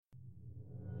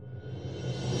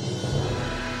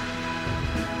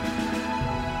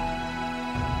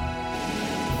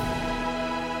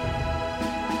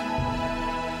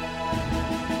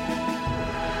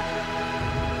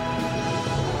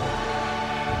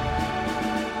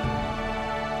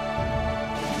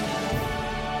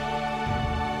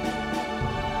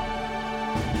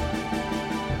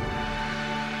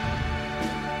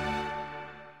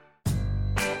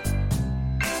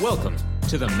Welcome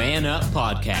to the Man Up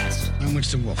Podcast, I'm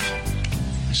Winston the Wolf.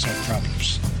 I solve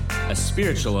problems. a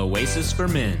spiritual oasis for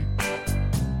men.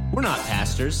 We're not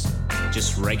pastors,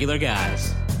 just regular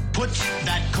guys. Put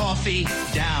that coffee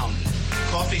down.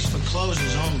 Coffee's for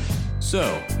closers only.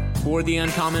 So, for the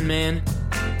uncommon man,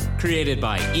 created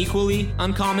by equally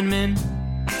uncommon men,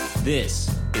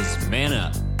 this is Man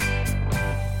Up.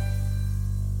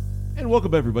 And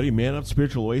welcome, everybody. Man Up,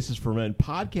 Spiritual Oasis for Men,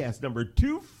 podcast number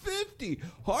 250.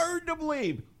 Hard to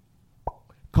believe.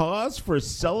 Cause for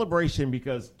celebration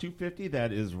because 250,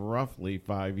 that is roughly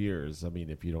 5 years. I mean,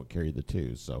 if you don't carry the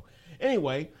two. So,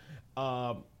 anyway,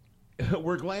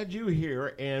 we're glad you're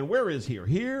here. And where is here?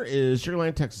 Here is Sugar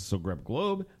Land, Texas. So grab a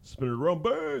globe, spin it around,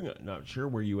 bang. Not sure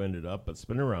where you ended up, but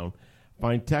spin it around.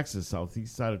 Find Texas.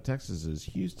 Southeast side of Texas is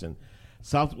Houston.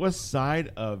 Southwest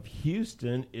side of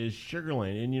Houston is Sugar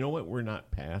Land. And you know what? We're not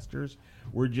pastors.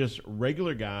 We're just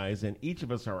regular guys, and each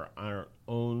of us are on our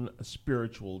own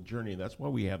spiritual journey. That's why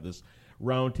we have this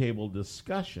roundtable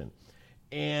discussion.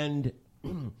 And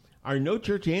our No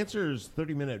Church Answers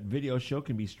 30-minute video show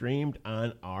can be streamed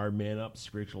on our Man Up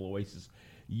Spiritual Oasis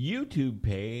YouTube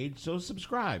page. So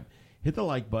subscribe, hit the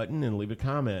like button, and leave a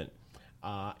comment.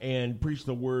 And Preach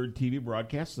the Word TV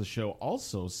broadcasts the show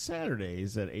also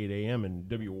Saturdays at 8 a.m. in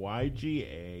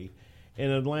WYGA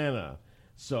in Atlanta.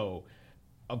 So,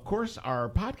 of course, our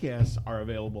podcasts are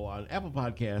available on Apple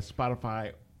Podcasts,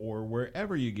 Spotify, or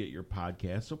wherever you get your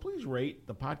podcasts. So please rate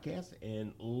the podcast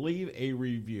and leave a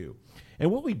review. And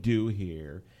what we do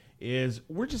here is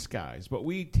we're just guys, but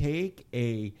we take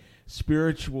a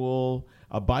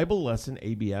Bible lesson,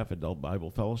 ABF, Adult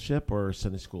Bible Fellowship, or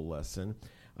Sunday School lesson,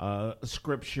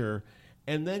 scripture,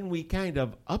 and then we kind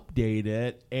of update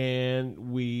it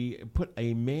and we put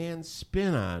a man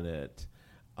spin on it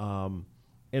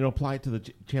and apply it to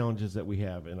the challenges that we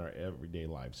have in our everyday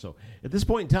life. So at this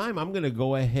point in time, I'm going to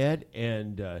go ahead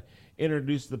and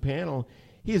introduce the panel.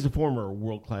 He is a former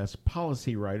world-class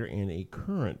policy writer and a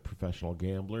current professional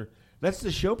gambler. That's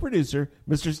the show producer,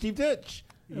 Mr. Steve Titch.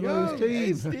 Hello, Steve.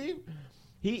 Hey, Steve.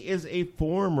 He is a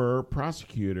former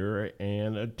prosecutor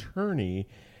and attorney,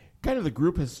 kind of the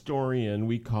group historian.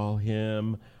 We call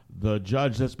him the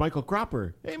judge. That's Michael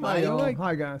Cropper. Hey, Mike.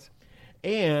 Hi, guys.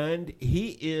 And he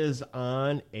is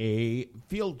on a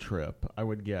field trip, I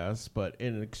would guess, but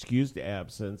in an excused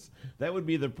absence. That would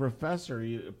be the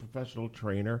professional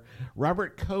trainer,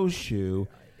 Robert Koshu.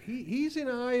 He's in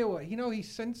Iowa. You know, he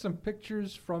sent some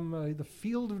pictures from the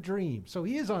Field of Dreams. So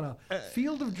he is on a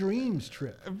Field of Dreams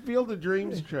trip. A Field of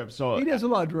Dreams trip. So He does a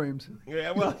lot of dreams.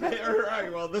 yeah, well,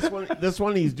 right. Well, this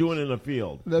one he's doing in a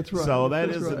field. That's right. So that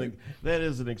That's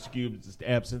is an excused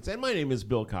absence. And my name is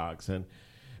Bill Cox, and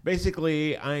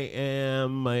basically I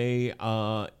am a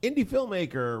indie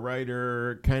filmmaker,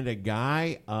 writer kind of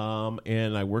guy,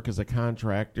 and I work as a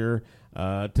contractor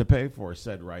to pay for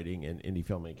said writing and indie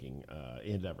filmmaking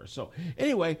endeavor. So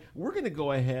anyway, we're going to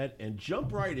go ahead and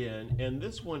jump right in, and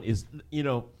this one is,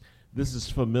 this is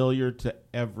familiar to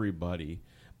everybody,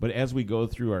 but as we go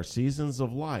through our seasons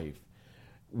of life,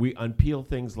 we unpeel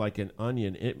things like an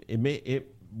onion.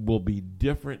 It will be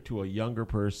different to a younger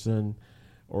person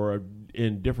or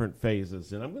in different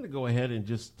phases. And I'm going to go ahead and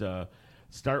just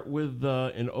start with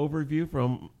an overview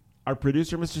from our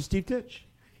producer, Mr. Steve Titch.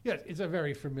 Yes, it's a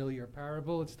very familiar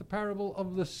parable. It's the parable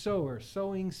of the sower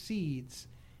sowing seeds.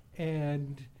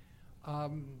 And,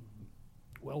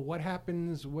 what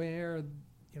happens where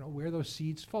those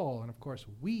seeds fall? And, of course,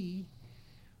 we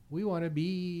want to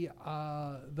be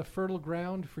the fertile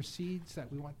ground for seeds,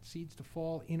 that we want seeds to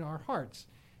fall in our hearts.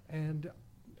 And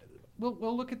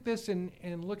we'll look at this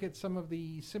and look at some of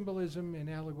the symbolism and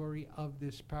allegory of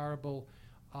this parable.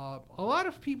 A lot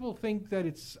of people think that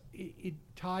it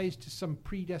ties to some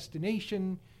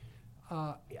predestination.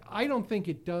 I don't think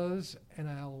it does,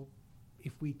 and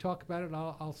if we talk about it,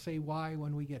 I'll say why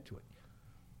when we get to it.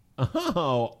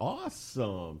 Oh,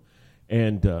 awesome.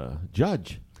 And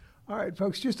Judge. All right,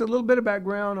 folks, just a little bit of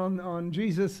background on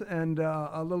Jesus and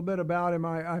a little bit about him.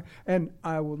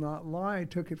 I will not lie, I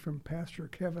took it from Pastor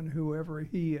Kevin, whoever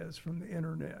he is, from the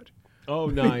internet. Oh,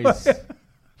 nice.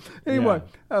 Anyway,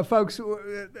 folks,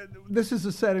 this is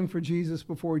the setting for Jesus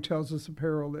before he tells us the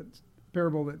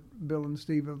parable that Bill and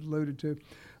Steve have alluded to.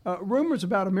 Rumors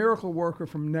about a miracle worker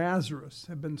from Nazareth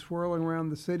have been swirling around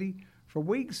the city. For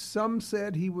weeks, some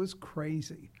said he was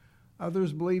crazy.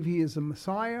 Others believe he is a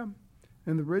Messiah,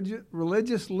 and the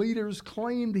religious leaders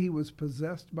claimed he was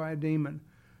possessed by a demon.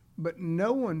 But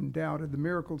no one doubted the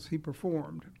miracles he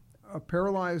performed. A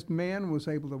paralyzed man was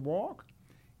able to walk.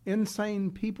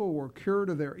 Insane people were cured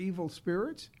of their evil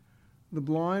spirits. The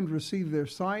blind received their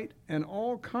sight, and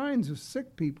all kinds of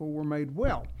sick people were made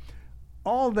well.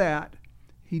 all that,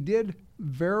 he did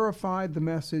verify the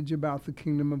message about the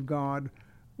kingdom of God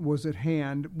was at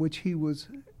hand, which he was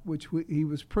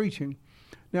preaching.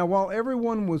 Now, while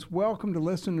everyone was welcome to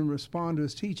listen and respond to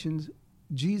his teachings,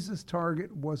 Jesus'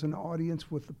 target was an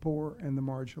audience with the poor and the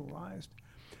marginalized.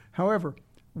 However,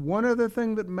 one other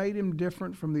thing that made him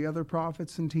different from the other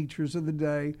prophets and teachers of the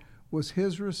day was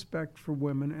his respect for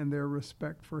women and their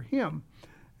respect for him.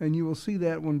 And you will see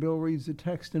that when Bill reads the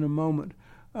text in a moment.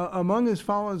 Among his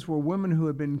followers were women who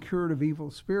had been cured of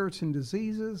evil spirits and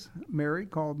diseases. Mary,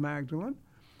 called Magdalene,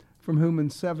 from whom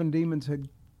 7 demons had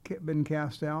been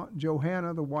cast out.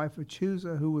 Johanna, the wife of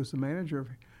Chuza, who was the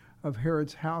manager of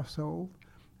Herod's household.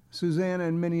 Susanna,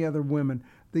 and many other women.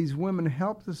 These women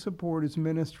helped to support his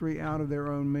ministry out of their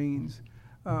own means.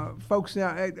 Folks,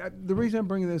 now, the reason I'm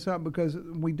bringing this up because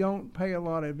we don't pay a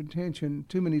lot of attention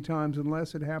too many times,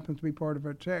 unless it happens to be part of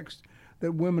our text,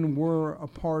 that women were a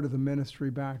part of the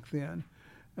ministry back then.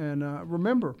 And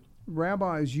remember,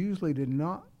 rabbis usually did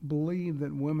not believe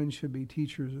that women should be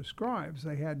teachers or scribes.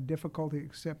 They had difficulty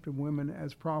accepting women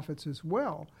as prophets as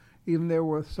well, even there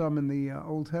were some in the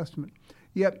Old Testament.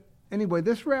 Yet, anyway,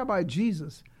 this Rabbi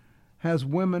Jesus has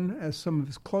women as some of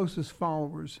his closest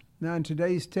followers. Now, in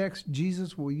today's text,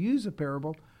 Jesus will use a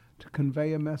parable to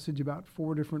convey a message about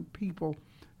 4 different people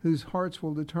whose hearts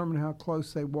will determine how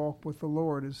close they walk with the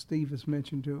Lord, as Steve has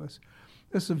mentioned to us.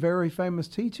 This is a very famous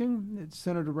teaching. It's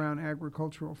centered around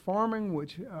agricultural farming,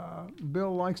 which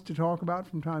Bill likes to talk about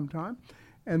from time to time.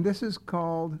 And this is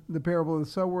called the parable of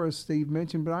the sower, as Steve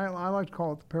mentioned, but I like to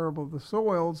call it the parable of the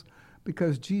soils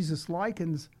because Jesus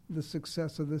likens the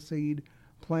success of the seed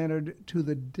planted to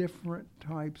the different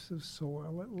types of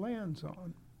soil it lands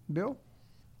on. Bill?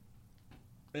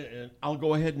 And I'll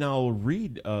go ahead and I'll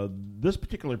read this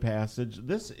particular passage.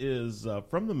 This is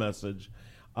from the Message.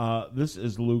 This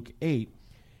is Luke 8.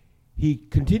 He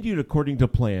continued according to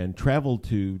plan, traveled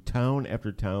to town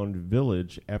after town,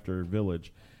 village after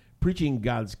village, preaching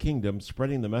God's kingdom,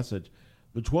 spreading the message.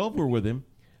 The 12 were with him.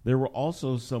 There were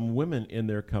also some women in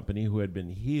their company who had been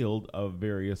healed of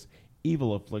various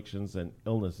evil afflictions and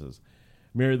illnesses.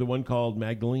 Mary, the one called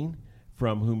Magdalene,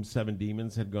 from whom 7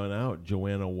 demons had gone out,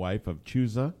 Joanna, wife of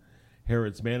Chuza,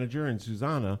 Herod's manager, and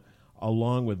Susanna,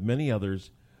 along with many others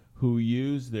who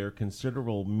used their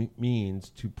considerable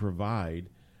means to provide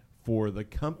for the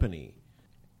company.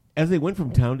 As they went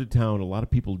from town to town, a lot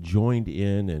of people joined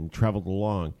in and traveled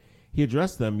along. He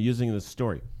addressed them using this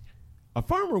story. A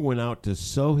farmer went out to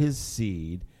sow his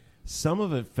seed. Some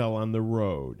of it fell on the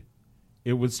road.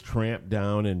 It was tramped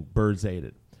down and birds ate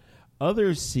it.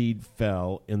 Other seed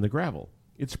fell in the gravel.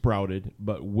 It sprouted,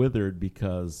 but withered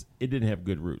because it didn't have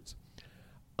good roots.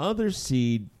 Other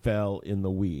seed fell in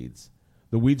the weeds.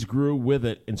 The weeds grew with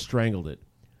it and strangled it.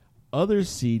 Other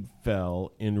seed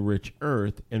fell in rich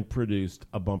earth and produced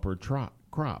a bumper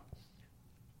crop.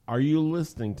 Are you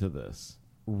listening to this?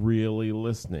 Really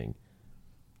listening?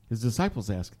 His disciples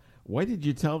asked, "Why did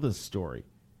you tell this story?"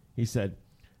 He said,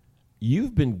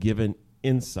 "You've been given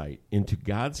insight into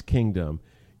God's kingdom.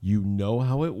 You know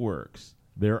how it works.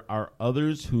 There are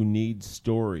others who need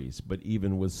stories, but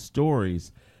even with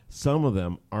stories, some of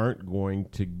them aren't going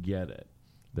to get it.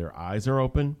 Their eyes are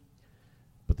open,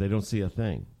 but they don't see a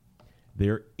thing.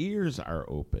 Their ears are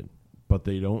open, but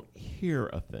they don't hear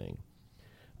a thing."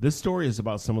 This story is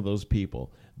about some of those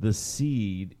people. The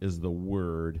seed is the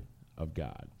word of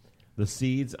God. The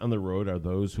seeds on the road are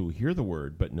those who hear the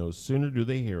word, but no sooner do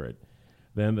they hear it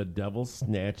than the devil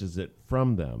snatches it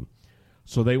from them,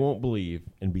 so they won't believe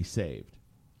and be saved.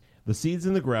 The seeds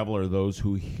in the gravel are those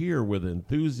who hear with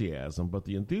enthusiasm, but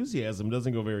the enthusiasm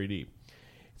doesn't go very deep.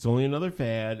 It's only another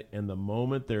fad, and the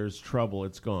moment there's trouble,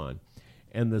 it's gone.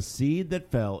 And the seed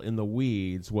that fell in the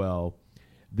weeds, well,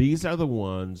 these are the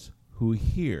ones who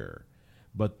hear,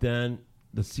 but then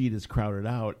the seed is crowded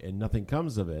out and nothing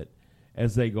comes of it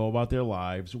as they go about their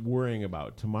lives worrying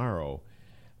about tomorrow,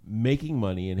 making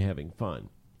money and having fun.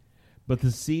 But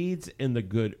the seeds in the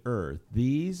good earth,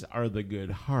 these are the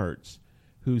good hearts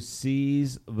who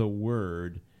seize the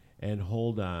word and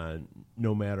hold on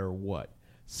no matter what,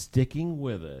 sticking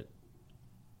with it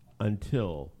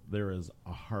until there is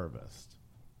a harvest.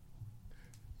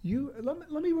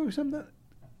 Let me bring something.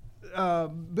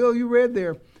 Bill, you read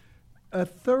there a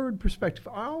third perspective.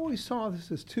 I always saw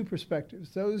this as 2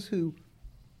 perspectives: those who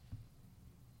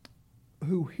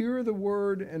hear the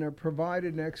word and are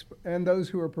provided and those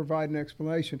who are provided an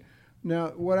explanation. Now,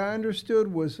 what I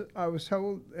understood was, I was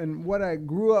told, and what I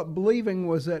grew up believing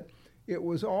was that it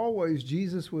was always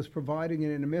Jesus was providing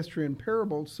it in a mystery and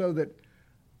parable, so that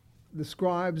the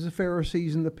scribes, the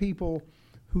Pharisees, and the people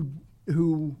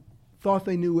who thought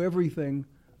they knew everything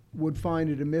would find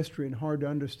it a mystery and hard to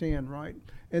understand, right?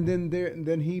 And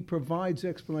then he provides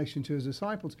explanation to his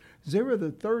disciples. Zero,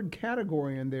 the third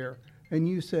category in there, and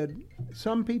you said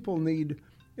some people need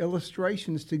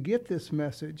illustrations to get this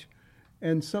message,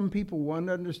 and some people want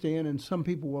to understand and some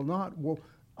people will not. Well,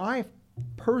 I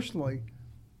personally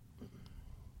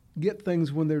get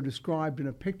things when they're described in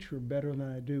a picture better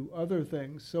than I do other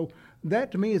things. So that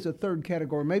to me is a third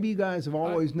category. Maybe you guys have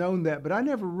always known that, but I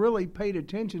never really paid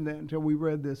attention to that until we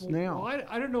read this now. Well,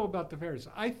 I don't know about the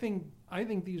Pharisees. I think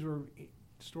these were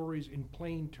stories in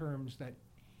plain terms that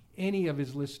any of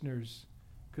his listeners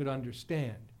could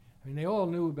understand. I mean, they all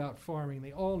knew about farming.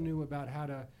 They all knew about how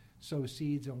to sow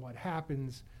seeds and what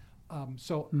happens.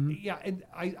 Yeah, and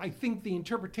I think the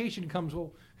interpretation comes,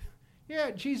 well,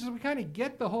 yeah, Jesus, we kind of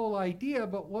get the whole idea,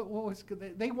 but what was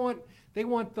they want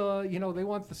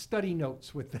the study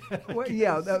notes with that. Well,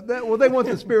 yeah, they want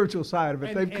the spiritual side of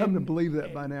it. They've come to believe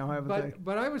that by now, haven't they?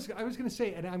 But I was going to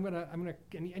say, and I'm gonna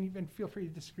and feel free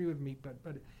to disagree with me, but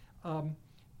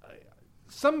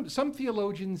some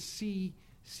theologians see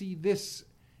this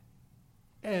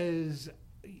as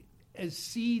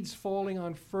seeds falling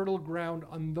on fertile ground,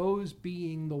 on those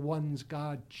being the ones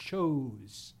God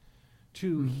chose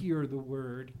to hear the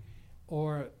word,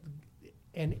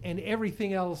 and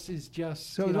everything else is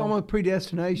just so it's almost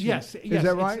predestination. Yes, is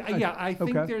that right? I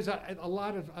think there's a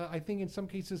lot of I think in some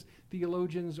cases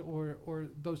theologians or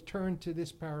those turn to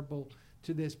this parable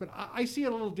to this, but I see it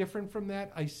a little different from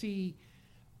that. I see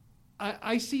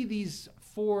these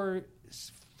four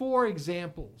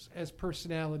examples as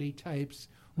personality types,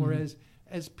 or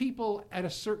as people at a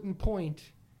certain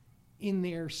point in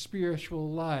their spiritual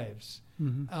lives.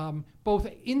 Both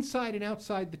inside and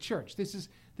outside the church. This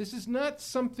is not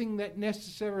something that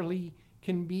necessarily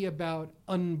can be about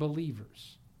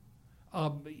unbelievers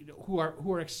who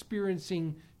are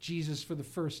experiencing Jesus for the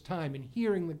first time and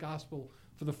hearing the gospel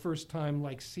for the first time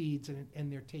like seeds,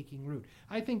 and they're taking root.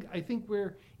 I think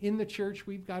we're in the church.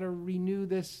 We've got to renew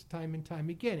this time and time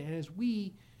again. And as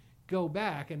we go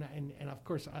back, and of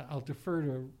course I'll defer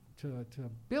to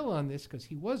Bill on this because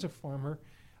he was a farmer.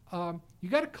 You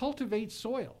got to cultivate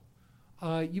soil.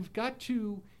 You've got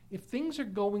to, if things are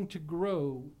going to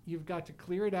grow, you've got to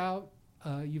clear it out.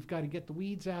 You've got to get the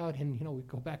weeds out, and we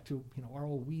go back to our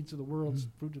old weeds of the world,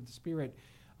 fruit of the spirit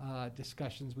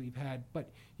discussions we've had. But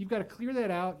you've got to clear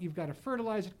that out. You've got to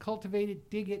fertilize it, cultivate it,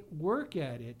 dig it, work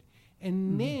at it,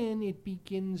 and then it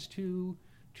begins to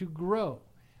grow.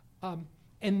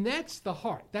 And that's the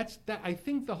heart. I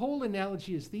think the whole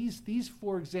analogy is these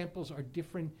four examples are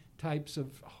different types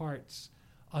of hearts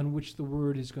on which the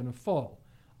word is going to fall.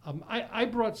 I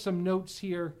brought some notes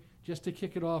here just to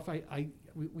kick it off.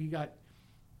 We got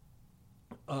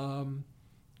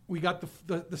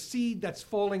the seed that's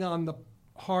falling on the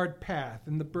hard path,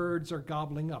 and the birds are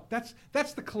gobbling up.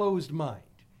 That's the closed mind.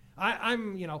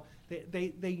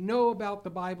 They know about the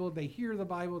Bible. They hear the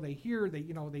Bible. They hear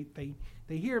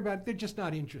about it. They're just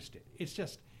not interested. It's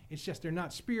just they're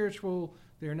not spiritual.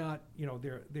 They're not,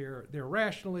 they're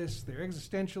rationalists. They're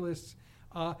existentialists.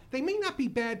 They may not be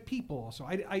bad people. Also,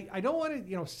 I don't want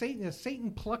to,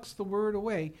 Satan plucks the word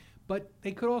away, but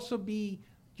they could also be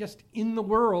just in the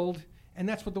world, and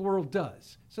that's what the world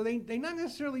does. So they're not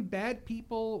necessarily bad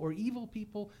people or evil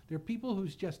people. They're people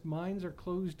whose just minds are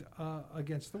closed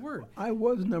against the word. I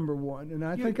was number one, and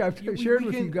I think I've shared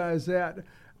with you guys that.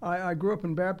 I grew up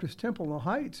in Baptist Temple in the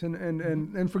Heights,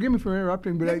 and forgive me for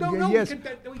interrupting, but yes,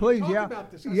 please,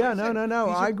 yeah, no.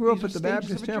 I grew up at the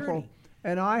Baptist Temple,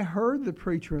 and I heard the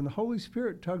preacher, and the Holy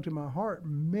Spirit tugged at my heart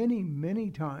many,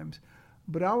 many times.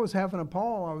 But I was having a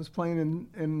ball. I was playing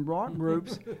in rock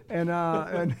groups,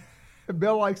 and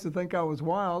Bill likes to think I was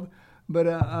wild, but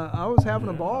I was having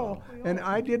a ball, and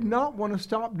I did not want to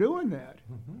stop doing that.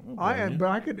 But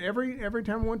I could every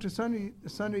time I went to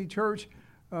Sunday church.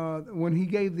 When he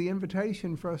gave the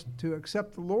invitation for us to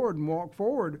accept the Lord and walk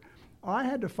forward, I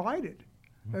had to fight it.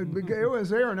 It was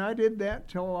there, and I did that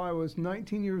till I was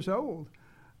 19 years old.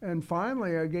 And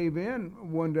finally, I gave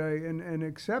in one day and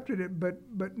accepted it.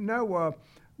 But no,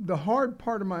 the hard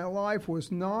part of my life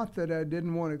was not that I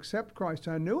didn't want to accept Christ.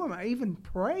 I knew him. I even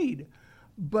prayed,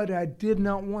 but I did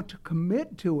not want to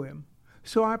commit to him.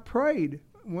 So I prayed,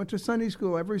 went to Sunday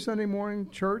school every Sunday morning,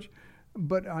 church,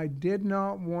 but I did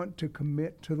not want to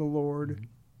commit to the Lord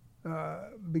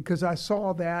because I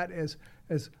saw that as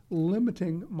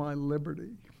limiting my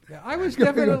liberty. Yeah, I was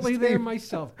definitely there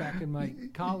myself back in my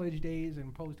college days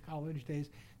and post-college days.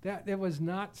 That was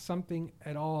not something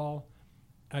at all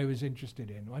I was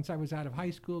interested in. Once I was out of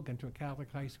high school, got to a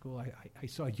Catholic high school, I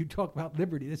saw you talk about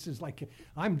liberty. This is like,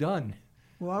 I'm done.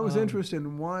 Well, I was interested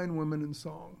in wine, women, and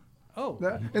song. Oh.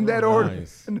 In that order.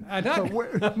 Nice.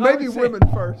 Maybe women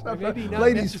first. Maybe not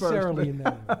Ladies necessarily first. in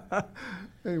that.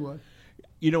 Anyway.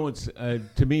 You know what's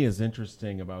to me is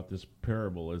interesting about this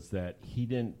parable is that he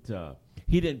didn't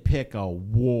pick a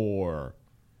war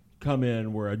come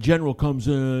in where a general comes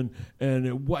in and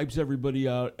it wipes everybody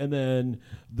out, and then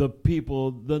the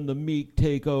meek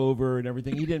take over and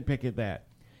everything. He didn't pick that.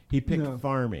 He picked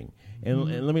farming.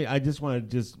 And I just want to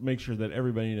just make sure that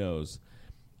everybody knows,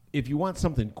 if you want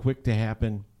something quick to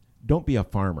happen, don't be a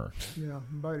farmer. Yeah,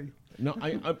 buddy. No,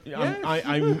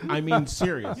 I mean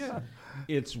serious. Yeah.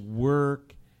 It's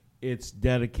work, it's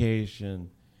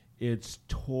dedication, it's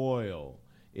toil,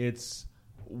 it's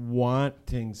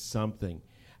wanting something.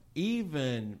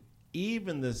 Even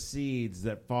the seeds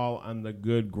that fall on the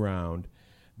good ground,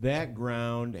 that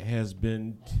ground has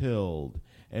been tilled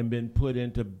and been put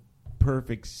into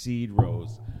perfect seed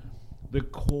rows. The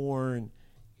corn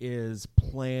is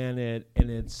planted and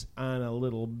it's on a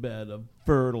little bed of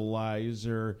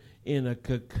fertilizer in a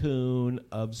cocoon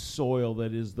of soil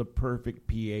that is the perfect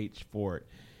pH for it.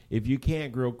 If you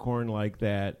can't grow corn like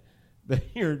that, then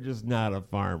you're just not a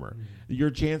farmer.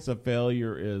 Your chance of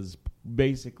failure is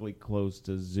basically close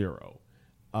to zero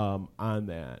on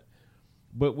that.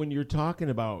 But when you're talking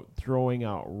about throwing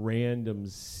out random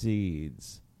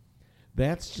seeds,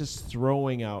 that's just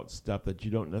throwing out stuff that you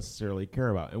don't necessarily care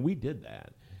about. And we did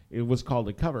that. It was called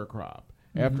a cover crop.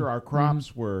 After our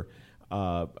crops were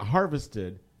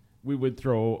harvested, we would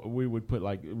put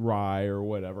like rye or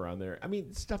whatever on there. I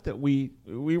mean, stuff that we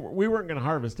weren't going to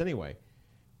harvest anyway.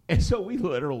 And so we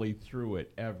literally threw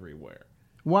it everywhere.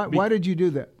 Why did you do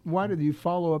that? Why did you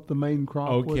follow up the main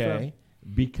crop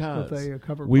because with a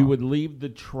cover we crop? would leave the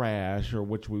trash, or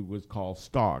which we would call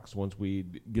stalks, once we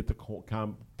get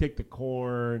take the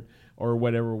corn or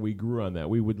whatever we grew on that.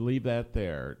 We would leave that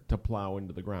there to plow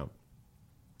into the ground.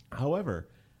 However,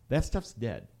 that stuff's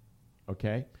dead,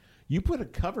 okay? You put a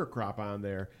cover crop on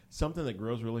there, something that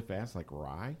grows really fast like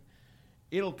rye,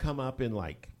 it'll come up in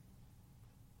like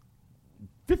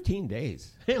 15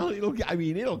 days.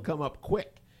 It'll come up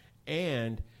quick.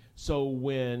 And so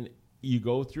when you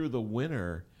go through the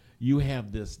winter, you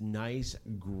have this nice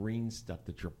green stuff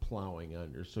that you're plowing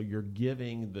under. So you're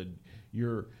giving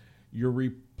you're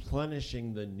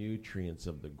replenishing the nutrients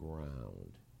of the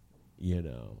ground.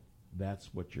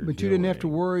 That's what you're doing. But you didn't have to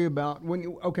worry about so We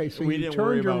you didn't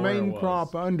worry turned your about where it main was.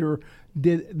 crop under.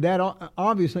 Did that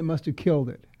obviously must have killed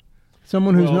it?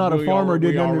 Someone who's not a farmer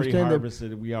didn't understand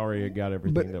that. We already got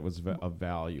everything that was of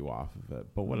value off of it.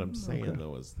 But what I'm saying,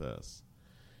 though, is this.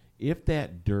 If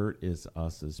that dirt is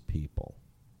us as people,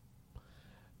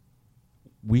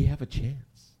 we have a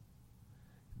chance.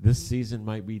 This season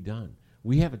might be done.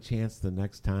 We have a chance the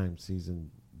next time season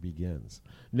begins.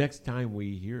 Next time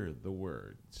we hear the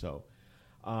word. So,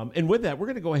 and with that, we're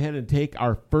going to go ahead and take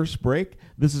our first break.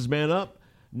 This is Man Up,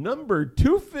 number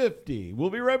 250. We'll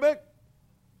be right back.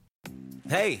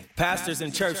 Hey, pastors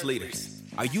and church leaders.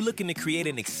 Are you looking to create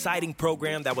an exciting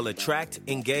program that will attract,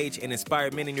 engage, and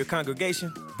inspire men in your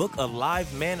congregation? Book a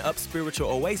live Man Up Spiritual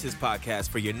Oasis podcast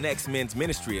for your next men's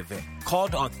ministry event.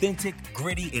 Called Authentic,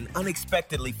 Gritty, and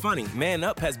Unexpectedly Funny, Man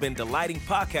Up has been delighting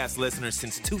podcast listeners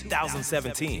since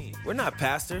 2017. We're not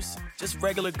pastors, just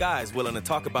regular guys willing to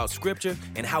talk about scripture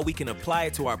and how we can apply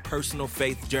it to our personal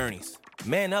faith journeys.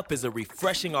 Man Up is a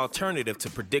refreshing alternative to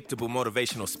predictable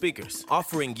motivational speakers,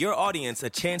 offering your audience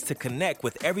a chance to connect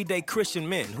with everyday Christian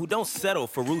men who don't settle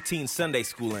for routine Sunday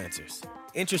school answers.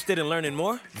 Interested in learning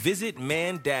more? Visit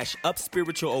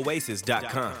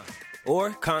man-upspiritualoasis.com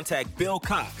or contact Bill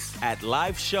Cox at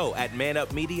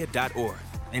liveshow@manupmedia.org.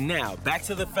 And now, back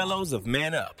to the fellows of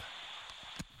Man Up.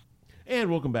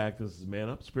 And welcome back. This is Man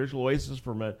Up, Spiritual Oasis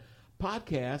for Men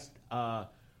podcast.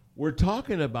 We're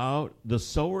talking about the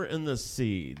sower and the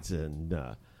seeds. And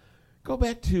go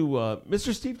back to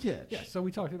Mr. Steve Titch. Yeah, so we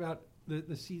talked about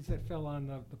the seeds that fell on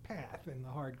the path and the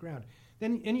hard ground.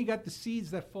 Then you got the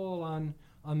seeds that fall on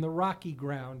the rocky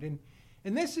ground. And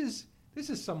this is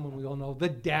someone we all know, the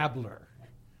dabbler.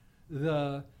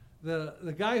 The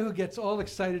guy who gets all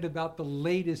excited about the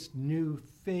latest new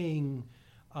thing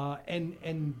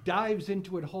and dives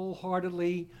into it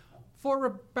wholeheartedly for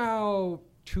about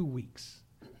 2 weeks.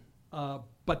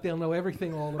 But they'll know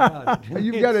everything all about it.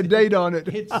 You've got a date on it.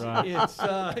 Okay.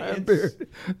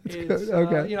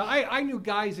 I knew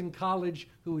guys in college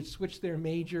who would switch their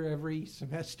major every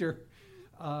semester.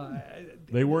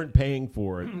 They weren't paying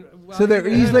for it. So they're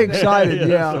easily excited.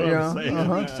 Yeah.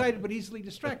 Easily excited, but easily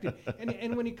distracted.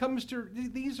 And when it comes to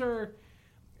these are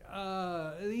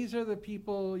the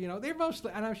people. They're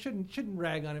mostly, and I shouldn't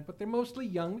rag on it, but they're mostly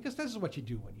young because this is what you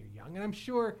do when you're young. And I'm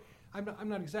sure I'm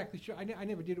not exactly sure. I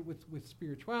never did it with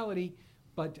spirituality,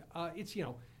 but it's,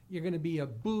 you're going to be a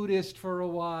Buddhist for a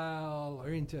while,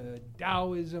 or into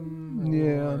Taoism,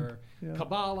 or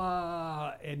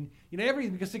Kabbalah, and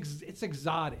everything, because it's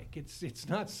exotic. It's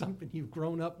not something you've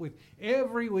grown up with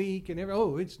every week and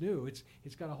it's new.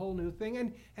 It's got a whole new thing,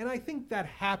 and I think that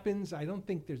happens. I don't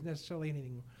think there's necessarily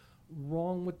anything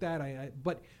wrong with that.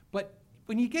 But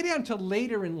when you get down to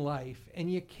later in life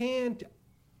and you can't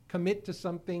commit to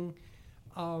something,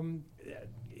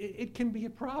 it can be a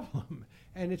problem.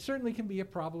 And it certainly can be a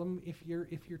problem if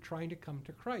you're trying to come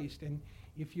to Christ, and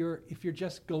if you're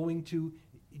just going to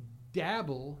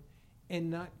dabble and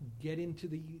not get into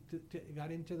the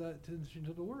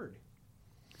Word.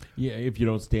 Yeah, if you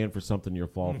don't stand for something, you'll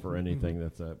fall for anything.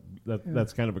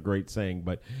 That's kind of a great saying.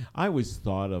 But I always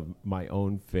thought of my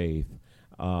own faith.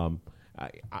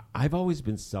 I've always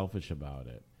been selfish about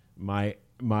it. My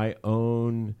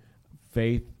own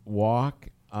faith walk.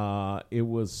 It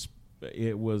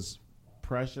was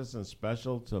precious and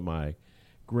special to my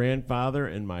grandfather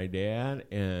and my dad,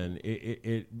 and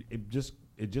it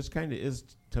just kind of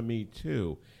is to me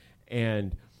too.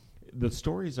 And the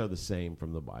stories are the same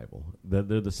from the Bible.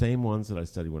 They're the same ones that I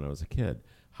studied when I was a kid.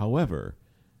 However,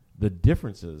 the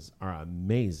differences are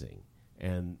amazing,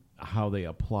 and how they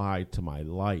apply to my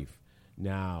life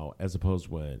now, as opposed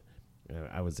when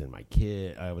I was a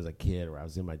kid, or I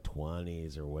was in my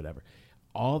 20s or whatever.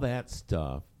 All that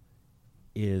stuff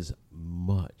is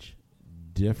much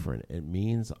different. It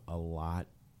means a lot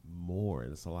more,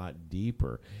 and it's a lot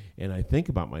deeper. And I think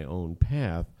about my own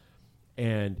path,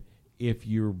 and if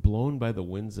you're blown by the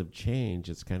winds of change,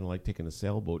 it's kind of like taking a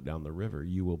sailboat down the river.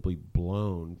 You will be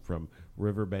blown from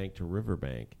riverbank to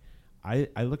riverbank. I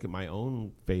look at my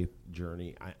own faith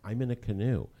journey. I'm in a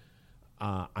canoe.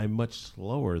 I'm much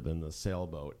slower than the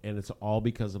sailboat, and it's all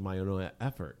because of my own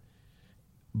effort.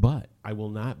 But I will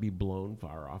not be blown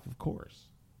far off of course.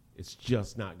 It's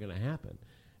just not going to happen.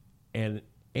 And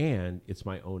it's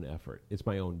my own effort. It's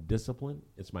my own discipline.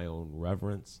 It's my own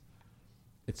reverence.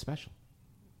 It's special.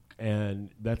 And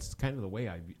that's kind of the way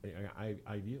I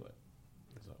view it.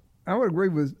 So. I would agree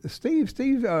with Steve.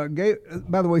 Steve gave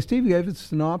us a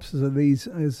synopsis of these,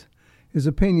 his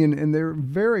opinion, and they're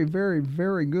very, very,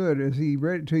 very good. As he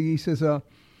read it to you, he says,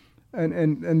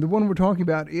 and the one we're talking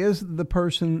about is the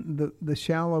person, the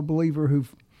shallow believer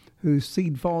whose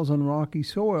seed falls on rocky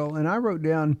soil. And I wrote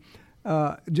down,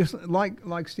 just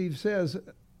like Steve says,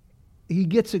 he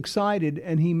gets excited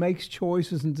and he makes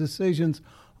choices and decisions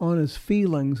on his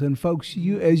feelings. And folks,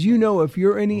 as you know, if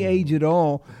you're any age at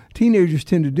all, teenagers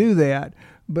tend to do that.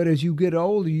 But as you get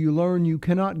older, you learn you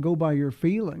cannot go by your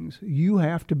feelings. You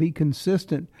have to be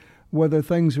consistent, whether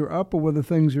things are up or whether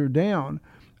things are down.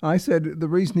 I said the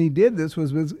reason he did this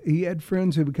was because he had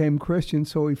friends who became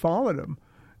Christians, so he followed them.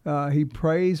 He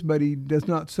prays, but he does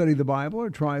not study the Bible or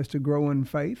tries to grow in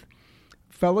faith.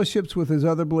 Fellowships with his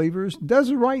other believers, does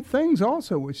the right things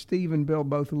also, which Steve and Bill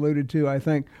both alluded to, I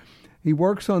think. He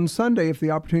works on Sunday if the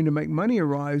opportunity to make money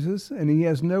arises, and he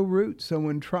has no roots, so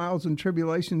when trials and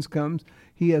tribulations comes,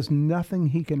 he has nothing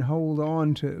he can hold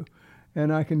on to.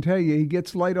 And I can tell you, he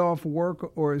gets laid off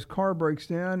work or his car breaks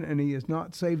down and he has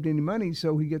not saved any money,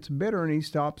 so he gets bitter and he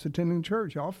stops attending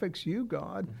church. I'll fix you,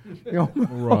 God.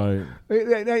 Right.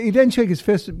 He doesn't shake his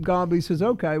fist at God, but he says,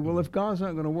 okay, well, if God's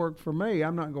not going to work for me,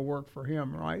 I'm not going to work for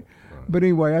him, right? But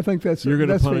anyway, I think that's... You're going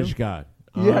to punish him. God.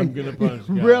 Yeah, I'm going to punish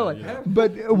God. Really? Yeah.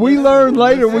 But we learn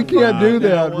later we can't do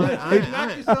that.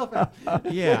 Knock yourself out.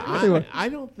 Yeah, I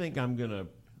don't think I'm going to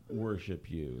worship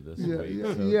you this week.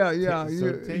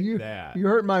 So take that. You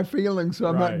hurt my feelings, so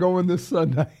I'm not going this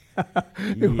Sunday.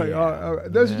 Anyway,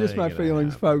 those are just my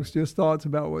feelings, folks. Just thoughts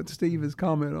about what Steve has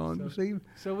commented on. Steve?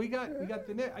 So we got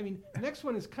the next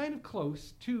one is kind of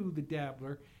close to the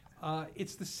dabbler.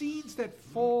 It's the seeds that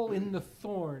fall in the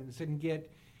thorns and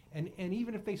get, and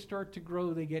even if they start to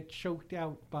grow, they get choked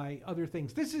out by other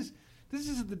things. This is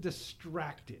the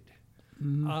distracted.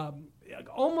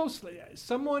 Almost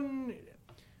someone.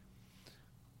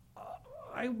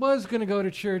 I was going to go to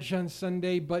church on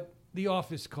Sunday, but the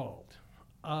office called.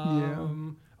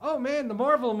 Oh, man, the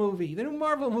new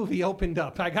Marvel movie opened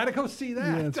up. I got to go see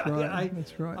that. Yeah, that's right.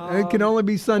 That's right. It can only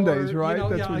be Sundays, right?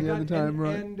 That's when you have the time,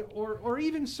 right? Or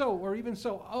even so.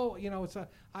 Oh,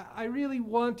 I really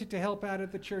wanted to help out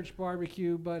at the church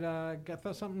barbecue, but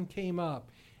something came up.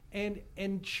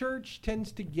 And church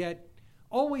tends to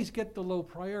always get the low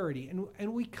priority.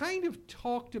 And we kind of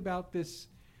talked about this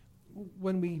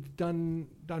when we've done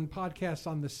podcasts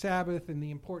on the Sabbath and the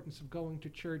importance of going to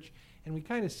church, and we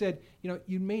kind of said,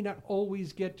 you may not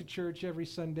always get to church every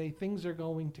Sunday. Things are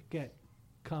going to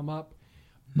come up.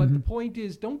 But the point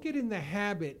is, don't get in the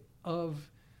habit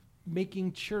of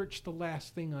making church the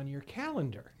last thing on your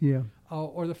calendar. Yeah.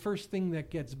 Or the first thing that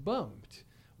gets bumped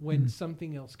when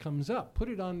something else comes up. Put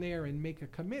it on there and make a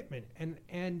commitment.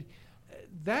 And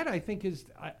that, I think, is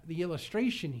the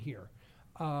illustration here.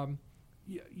 The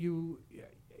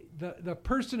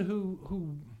person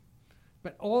who,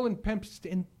 but all intents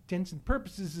and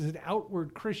purposes, is an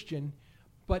outward Christian,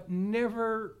 but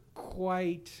never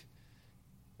quite,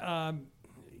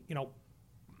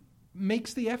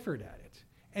 makes the effort at it.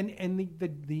 And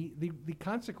the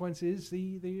consequence is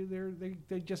they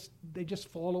just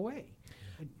fall away.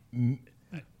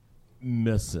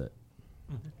 Miss it.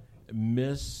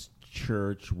 Miss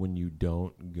church when you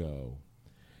don't go.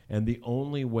 And the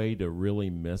only way to really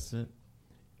miss it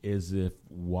is if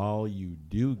while you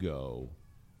do go,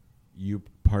 you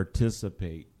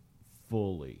participate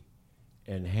fully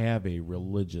and have a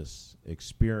religious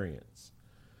experience.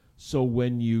 So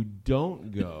when you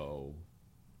don't go,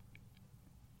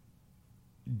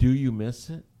 do you miss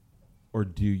it or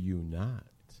do you not?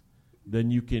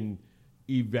 Then you can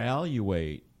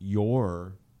evaluate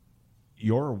your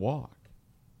walk.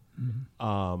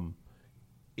 Mm-hmm.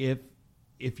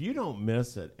 If you don't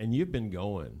miss it and you've been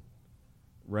going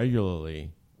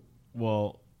regularly,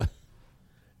 well,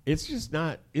 it's just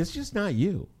not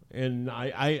you. And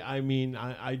I mean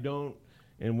I don't.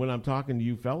 And when I'm talking to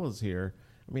you fellas here,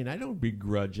 I mean I don't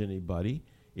begrudge anybody.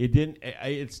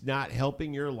 It's not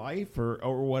helping your life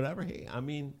or whatever. Hey, I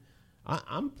mean,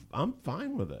 I'm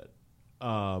fine with it.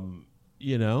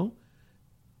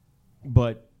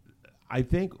 But I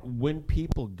think when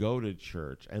people go to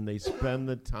church and they spend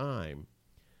the time,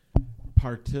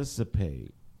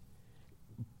 participate,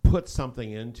 put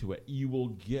something into it, you will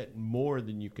get more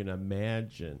than you can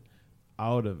imagine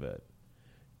out of it.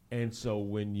 And so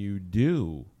when you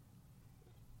do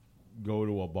go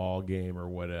to a ball game or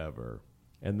whatever,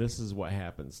 and this is what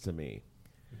happens to me,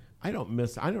 I don't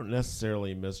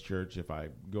necessarily miss church if I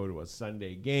go to a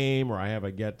Sunday game or I have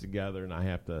a get together and I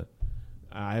have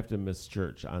to miss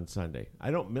church on Sunday. I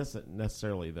don't miss it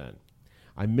necessarily then.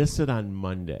 I miss it on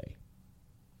Monday.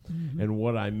 Mm-hmm. And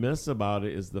what I miss about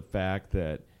it is the fact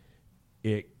that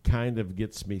it kind of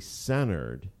gets me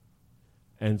centered.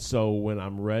 And so when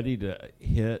I'm ready to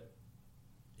hit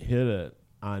it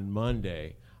on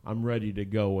Monday, I'm ready to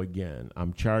go again.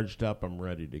 I'm charged up. I'm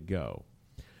ready to go.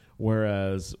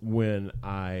 Whereas when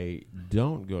I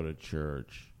don't go to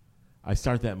church, I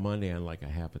start that Monday on like a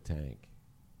half a tank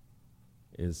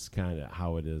is kind of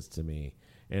how it is to me.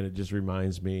 And it just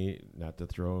reminds me, not to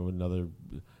throw another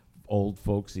old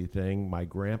folksy thing, my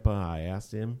grandpa, I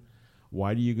asked him,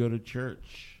 why do you go to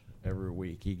church every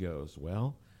week? He goes,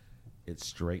 well, it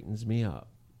straightens me up.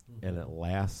 And it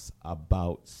lasts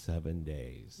about 7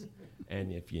 days.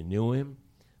 And if you knew him,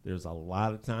 there's a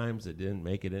lot of times it didn't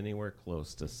make it anywhere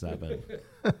close to 7.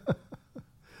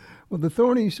 Well, the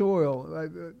thorny soil,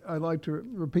 I like to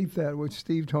repeat that, which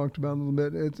Steve talked about a little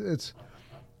bit.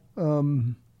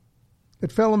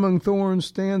 It fell among thorns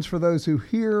stands for those who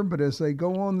hear, but as they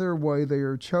go on their way, they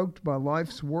are choked by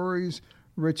life's worries,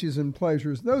 riches, and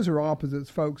pleasures. Those are opposites,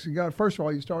 folks. First of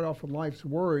all, you start off with life's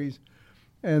worries,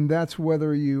 and that's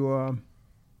whether you,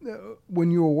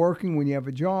 when you are working, when you have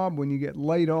a job, when you get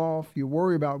laid off, you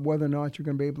worry about whether or not you're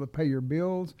going to be able to pay your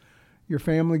bills. Your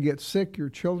family gets sick, your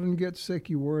children get sick,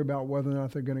 you worry about whether or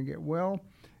not they're going to get well.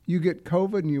 You get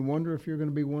COVID and you wonder if you're going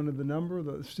to be one of the number,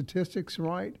 the statistics,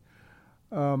 right?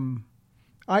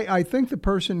 I think the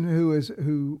person who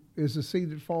is a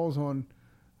seed that falls on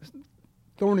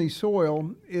thorny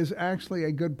soil is actually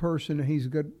a good person.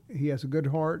 He has a good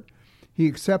heart. He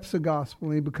accepts the gospel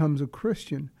and he becomes a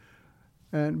Christian.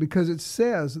 And because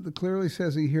it clearly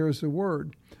says he hears the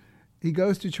word. He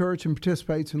goes to church and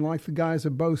participates, and like the guys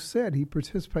that both said, he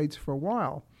participates for a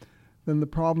while. Then the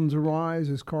problems arise,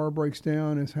 his car breaks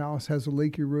down, his house has a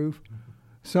leaky roof.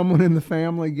 Someone in the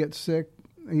family gets sick,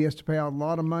 he has to pay out a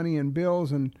lot of money in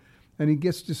bills, and he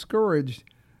gets discouraged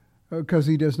because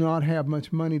he does not have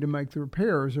much money to make the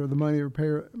repairs or the money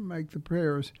to make the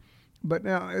repairs. But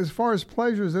now, as far as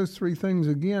pleasures, those three things,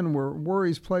 again, were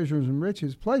worries, pleasures, and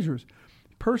riches. Pleasures,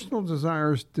 personal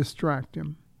desires distract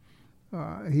him.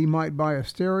 He might buy a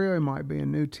stereo, he might buy a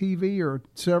new TV or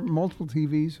multiple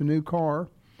TVs, a new car,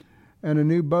 and a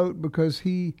new boat because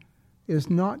he is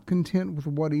not content with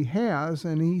what he has,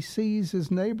 and he sees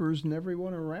his neighbors and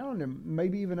everyone around him,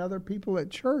 maybe even other people at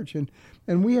church. And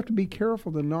we have to be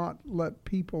careful to not let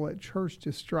people at church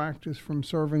distract us from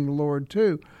serving the Lord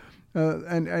too.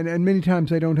 And many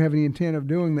times they don't have any intent of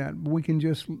doing that. We can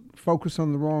just focus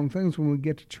on the wrong things when we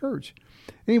get to church.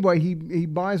 Anyway, he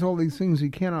buys all these things he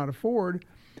cannot afford,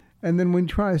 And then when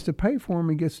he tries to pay for them,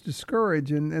 he gets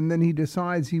discouraged, and then he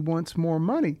decides he wants more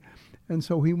money. And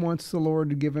so he wants the Lord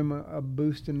to give him a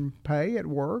boost in pay at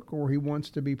work, or he wants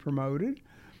to be promoted.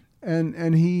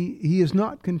 And he is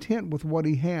not content with what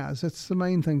he has. That's the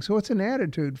main thing. So it's an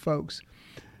attitude, folks.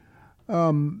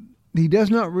 He does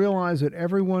not realize that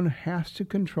everyone has to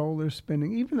control their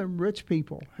spending. Even the rich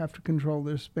people have to control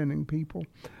their spending, people.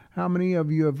 How many of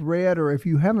you have read, or if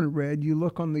you haven't read, you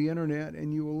look on the internet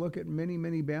and you will look at many,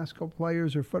 many basketball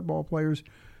players or football players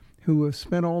who have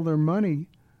spent all their money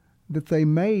that they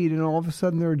made, and all of a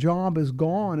sudden their job is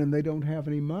gone and they don't have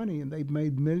any money, and they've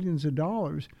made millions of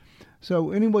dollars.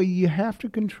 So anyway, you have to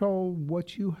control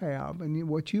what you have and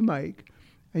what you make,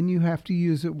 and you have to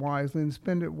use it wisely and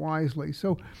spend it wisely.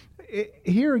 So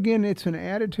here again, it's an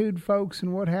attitude, folks,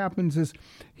 and what happens is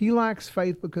he lacks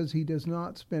faith because he does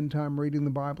not spend time reading the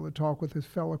Bible to talk with his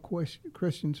fellow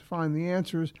Christians to find the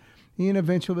answers. He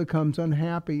eventually becomes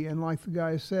unhappy, and like the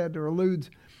guy said or alludes,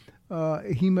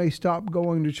 he may stop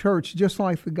going to church, just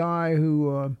like the guy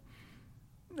who,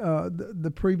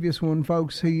 the previous one,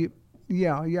 folks. He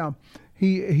says,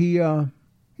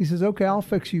 "Okay, I'll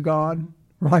fix you, God."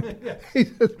 Right? He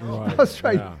says, Right, "That's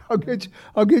right. yeah.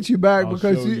 I'll get you back I'll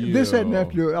because show you." this hadn't have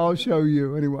to do it. I'll show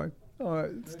you anyway." All right,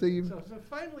 Steve. So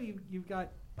finally, you've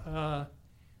got the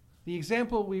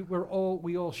example we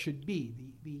all should be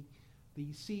the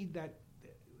seed that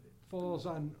falls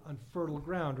on fertile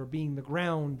ground, or being the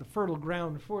fertile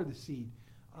ground for the seed.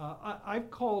 I've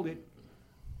called it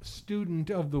student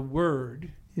of the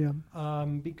Word. Yeah.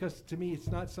 Because to me,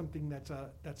 it's not something that's a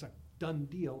done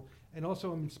deal. And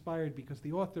also, I'm inspired because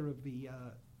the author of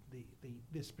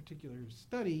this particular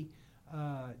study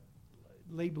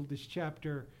labeled this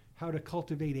chapter "How to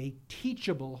Cultivate a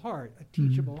Teachable Heart." A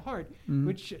teachable heart,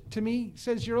 which to me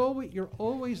says you're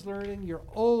always learning, you're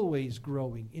always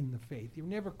growing in the faith. You're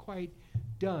never quite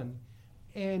done,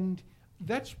 and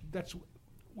that's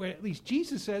where at least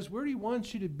Jesus says where He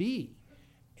wants you to be,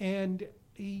 and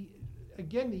He.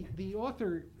 Again, the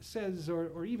author says,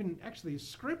 or even actually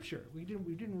Scripture. We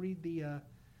didn't read the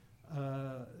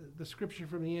Scripture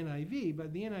from the NIV,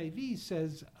 but the NIV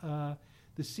says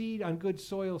the seed on good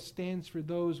soil stands for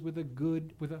those with a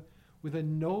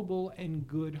noble and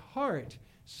good heart.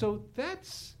 So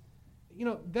that's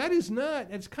that is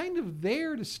not. It's kind of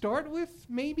there to start with,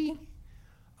 maybe,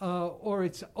 or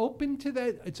it's open to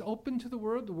that. It's open to the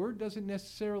Word. The Word doesn't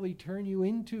necessarily turn you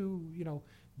into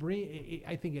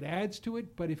I think it adds to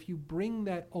it, but if you bring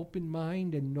that open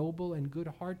mind and noble and good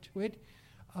heart to it,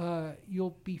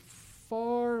 you'll be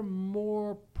far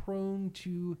more prone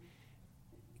to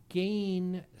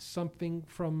gain something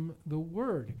from the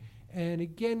Word. And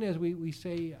again, as we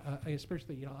say,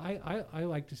 especially, I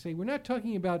like to say, we're not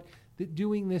talking about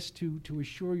doing this to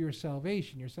assure your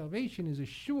salvation. Your salvation is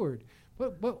assured,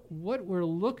 but what we're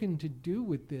looking to do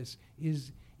with this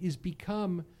is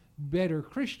become better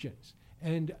Christians.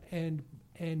 And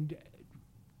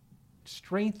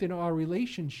strengthen our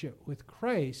relationship with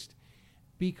Christ,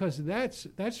 because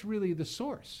that's really the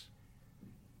source.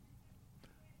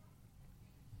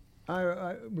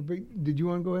 Did you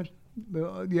want to go ahead?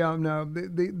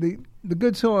 The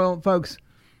good soil, folks.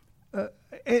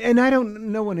 And I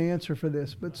don't know an answer for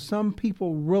this, but some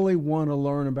people really want to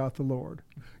learn about the Lord.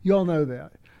 You all know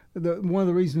that. One of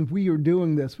the reasons we are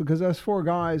doing this, because us four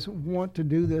guys want to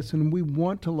do this, and we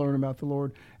want to learn about the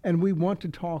Lord, and we want to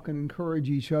talk and encourage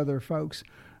each other, folks.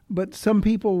 But some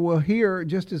people will hear,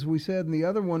 just as we said in the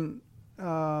other one,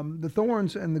 the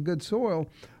thorns and the good soil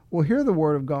will hear the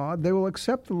word of God. They will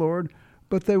accept the Lord,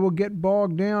 but they will get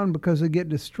bogged down because they get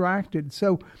distracted.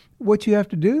 So what you have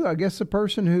to do, I guess the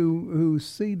person whose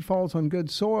seed falls on good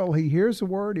soil, he hears the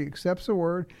word, he accepts the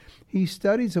word, he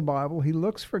studies the Bible, he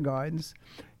looks for guidance,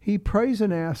 he prays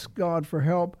and asks God for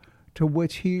help, to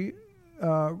which he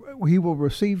will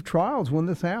receive trials when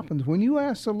this happens. When you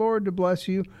ask the Lord to bless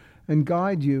you and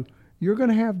guide you, you're going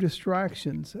to have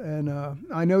distractions. And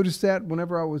I noticed that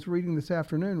whenever I was reading this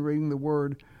afternoon, reading the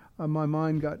Word, my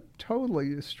mind got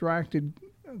totally distracted,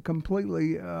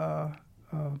 completely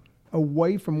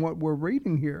away from what we're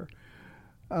reading here.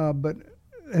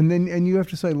 And you have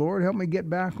to say, Lord, help me get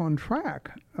back on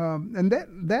track. And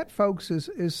that, folks,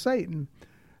 is Satan.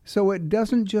 So it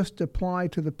doesn't just apply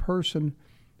to the person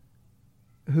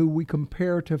who we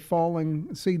compare to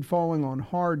seed falling on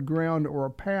hard ground or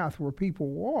a path where people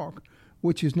walk,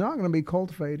 which is not going to be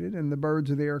cultivated, and the birds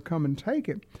of the air come and take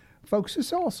it. Folks,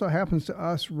 this also happens to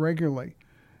us regularly,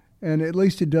 and at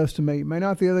least it does to me. It may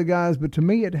not the other guys, but to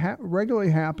me it regularly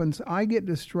happens. I get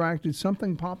distracted,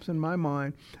 something pops in my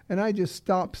mind, and I just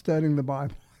stop studying the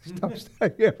Bible. Stop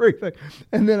studying everything.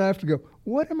 And then I have to go,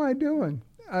 what am I doing?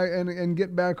 and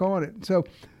get back on it. So,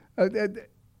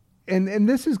 and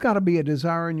this has got to be a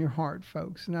desire in your heart,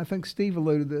 folks. And I think Steve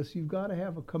alluded to this. You've got to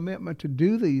have a commitment to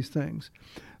do these things.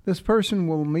 This person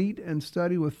will meet and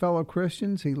study with fellow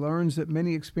Christians. He learns that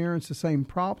many experience the same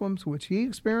problems which he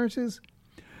experiences.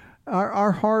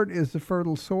 Our heart is the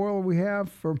fertile soil we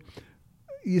have for.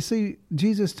 You see,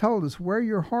 Jesus told us, where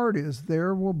your heart is,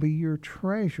 there will be your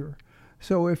treasure.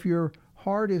 So if your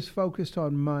heart is focused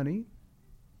on money,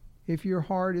 if your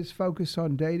heart is focused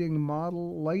on dating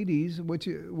model ladies, which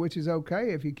is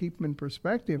okay if you keep them in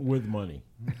perspective. With money.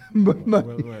 With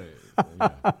money.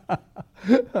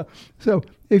 So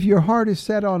if your heart is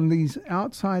set on these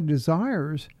outside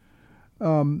desires,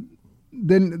 then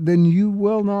you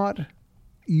will not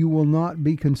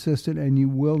be consistent, and you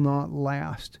will not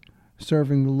last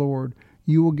serving the Lord.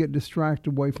 You will get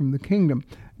distracted away from the kingdom.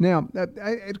 Now,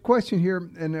 a question here,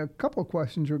 and a couple of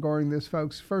questions regarding this,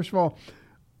 folks. First of all,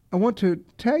 I want to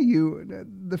tell you that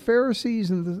the Pharisees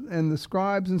and the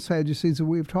scribes and Sadducees that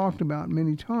we've talked about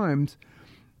many times,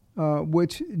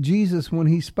 which Jesus, when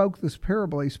he spoke this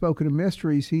parable, he spoke in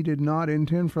mysteries. He did not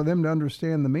intend for them to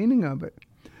understand the meaning of it.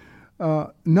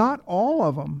 Not all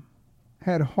of them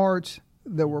had hearts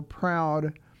that were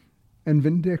proud and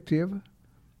vindictive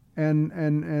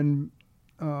and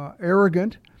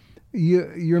arrogant.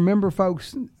 You remember,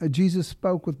 folks, Jesus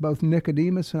spoke with both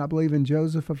Nicodemus and I believe in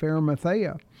Joseph of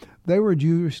Arimathea. They were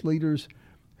Jewish leaders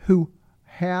who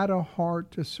had a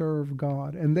heart to serve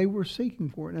God, and they were seeking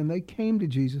for it, and they came to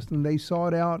Jesus, and they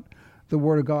sought out the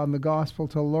Word of God and the gospel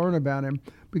to learn about him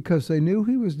because they knew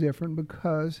he was different,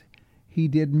 because he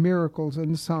did miracles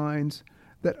and signs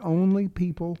that only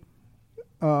people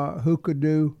who could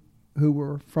do, who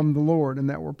were from the Lord, and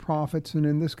that were prophets, and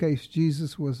in this case,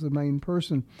 Jesus was the main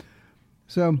person.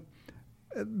 So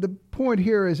the point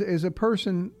here is a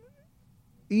person,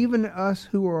 even us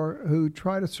who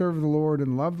try to serve the Lord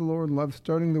and love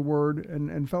studying the Word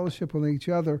and fellowship with each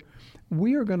other,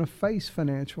 we are going to face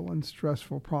financial and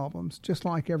stressful problems, just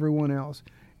like everyone else.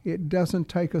 It doesn't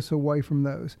take us away from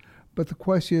those. But the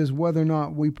question is whether or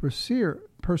not we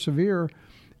persevere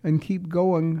and keep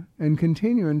going and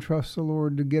continue and trust the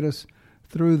Lord to get us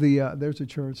through the, there's a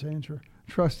church answer,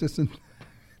 trust us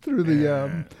through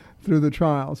the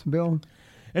trials. Bill?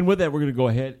 And with that, we're going to go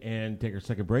ahead and take our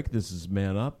second break. This is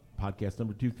Man Up, podcast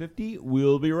number 250.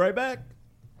 We'll be right back.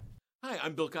 Hi,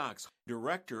 I'm Bill Cox,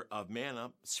 director of Man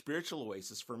Up, Spiritual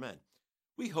Oasis for Men.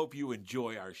 We hope you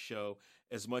enjoy our show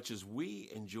as much as we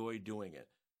enjoy doing it.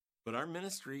 But our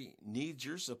ministry needs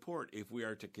your support if we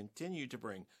are to continue to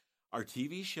bring our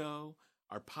TV show,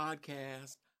 our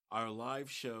podcast, our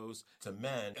live shows to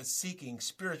men seeking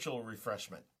spiritual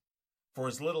refreshment. For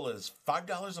as little as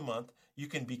 $5 a month, you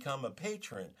can become a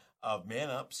patron of Man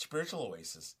Up Spiritual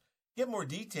Oasis. Get more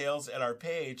details at our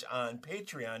page on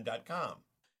patreon.com.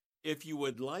 If you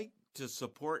would like to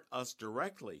support us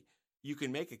directly, you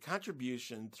can make a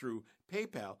contribution through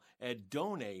PayPal at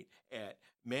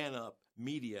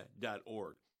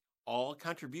donate@manupmedia.org. All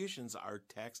contributions are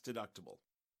tax deductible.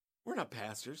 We're not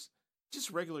pastors,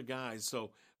 just regular guys,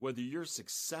 so whether you're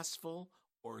successful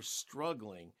or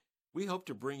struggling, we hope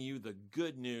to bring you the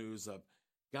good news of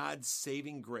God's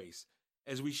saving grace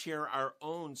as we share our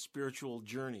own spiritual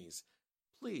journeys.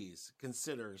 Please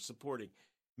consider supporting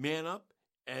Man Up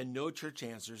and No Church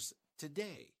Answers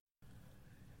today.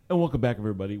 And welcome back,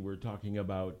 everybody. We're talking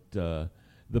about the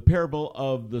parable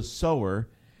of the sower.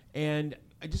 And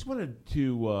I just wanted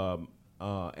to,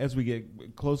 as we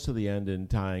get close to the end and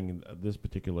tying this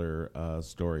particular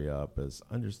story up, is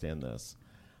understand this.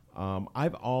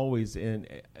 I've always, and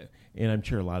I'm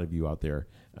sure a lot of you out there,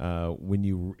 when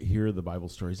you hear the Bible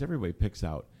stories, everybody picks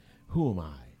out, who am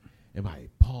I? Am I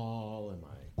Paul? Am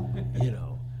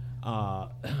I,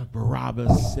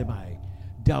 Barabbas? Am I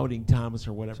Doubting Thomas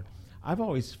or whatever? I've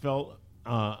always felt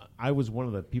I was one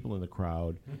of the people in the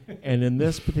crowd, and in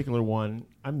this particular one,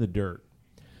 I'm the dirt.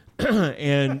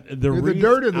 And You're the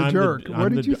dirt or the jerk?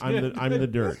 I'm the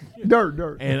dirt.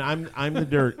 Dirt. And I'm the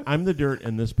dirt. I'm the dirt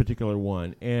in this particular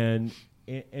one. And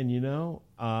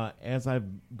as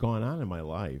I've gone on in my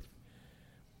life,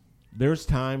 there's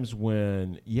times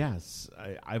when, yes,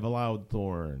 I've allowed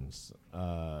thorns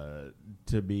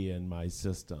to be in my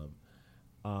system.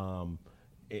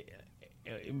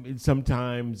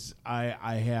 Sometimes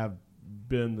I have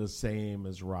been the same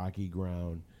as rocky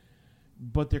ground.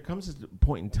 But there comes a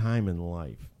point in time in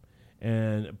life,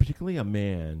 and particularly a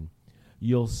man,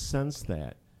 you'll sense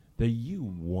that you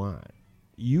want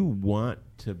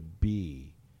to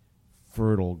be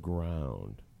fertile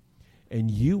ground,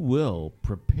 and you will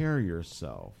prepare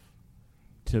yourself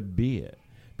to be it.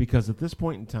 Because at this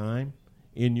point in time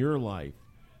in your life,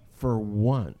 for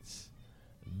once,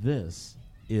 this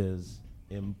is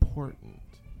important.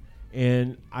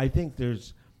 And I think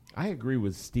I agree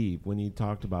with Steve when he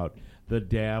talked about the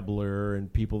dabbler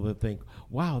and people that think,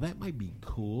 wow, that might be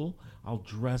cool. I'll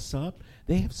dress up.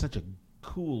 They have such a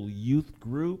cool youth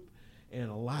group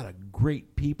and a lot of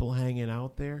great people hanging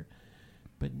out there.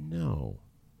 But no,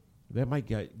 that might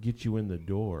get you in the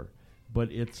door.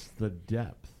 But it's the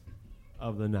depth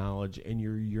of the knowledge and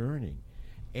your yearning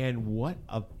and what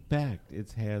effect it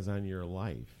has on your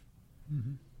life.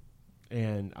 Mm-hmm.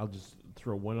 And I'll just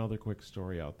throw one other quick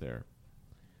story out there.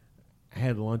 I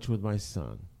had lunch with my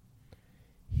son.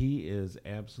 He is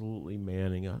absolutely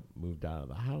manning up, moved out of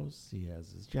the house. He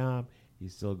has his job. He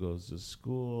still goes to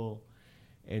school.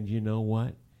 And you know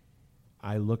what?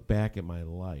 I look back at my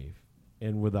life,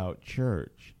 and without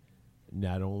church,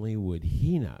 not only would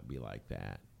he not be like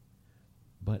that,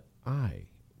 but I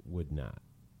would not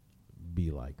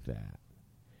be like that.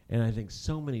 And I think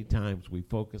so many times we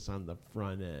focus on the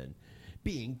front end,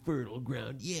 being fertile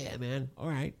ground. Yeah, man. All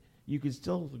right. You can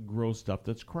still grow stuff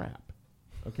that's crap.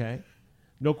 Okay?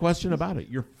 No question about it.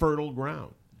 You're fertile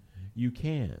ground. You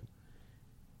can.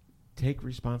 Take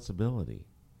responsibility.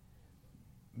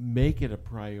 Make it a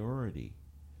priority.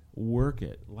 Work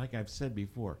it. Like I've said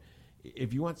before,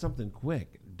 if you want something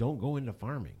quick, don't go into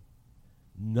farming.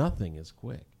 Nothing is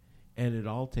quick. And it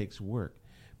all takes work.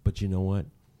 But you know what?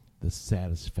 The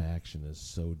satisfaction is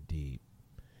so deep.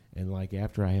 And like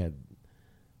after I had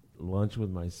lunch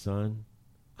with my son,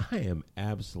 I am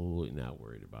absolutely not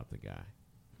worried about the guy.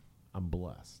 I'm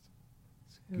blessed.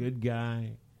 He's a good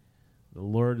guy. The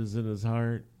Lord is in his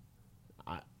heart.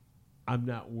 I'm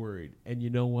not worried. And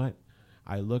you know what?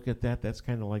 I look at that. That's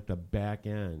kind of like the back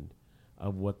end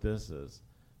of what this is.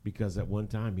 Because at one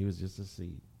time, he was just a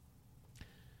seed.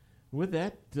 With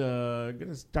that, going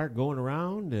to start going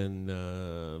around.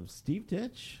 And Steve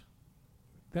Titch.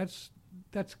 That's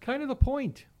kind of the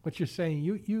point, what you're saying.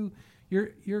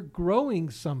 You're growing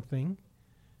something,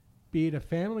 be it a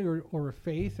family or a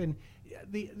faith. And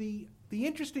the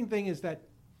interesting thing is that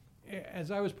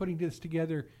as I was putting this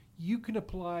together, you can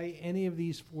apply any of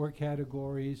these 4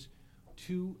 categories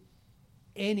to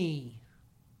any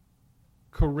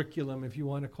curriculum, if you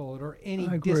want to call it, or any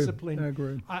discipline. I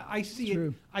agree. I see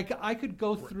it. I could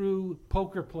go through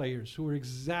poker players who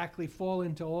fall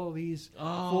into all these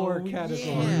 4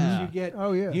 categories.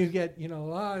 Yeah. You get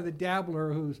the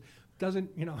dabbler who's doesn't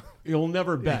He'll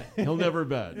never bet. He'll never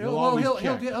bet. He'll only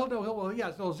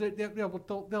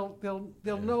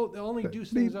do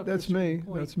things up. That's me.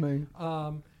 That's me.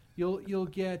 You'll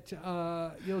get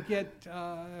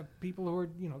people who are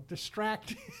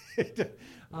distracted,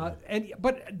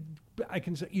 but I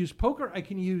can use poker. I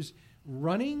can use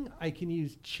running. I can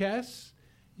use chess.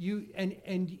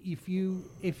 If you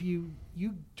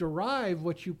derive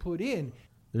what you put in.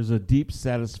 There's a deep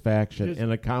satisfaction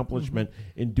and accomplishment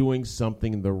in doing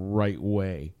something the right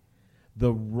way.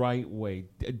 The right way.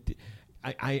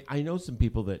 I know some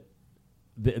people that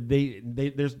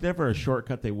there's never a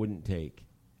shortcut they wouldn't take.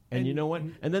 And you know what?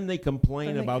 And then they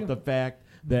complain about the fact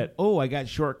that, I got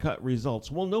shortcut results.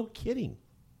 Well, no kidding.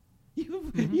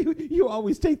 You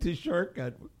always take the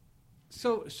shortcut.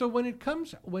 So when it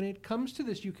comes to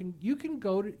this, you can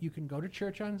go to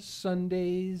church on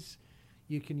Sundays.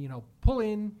 You can pull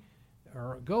in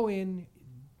or go in,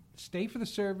 stay for the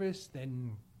service.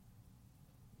 Then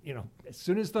as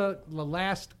soon as the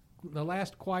last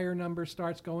choir number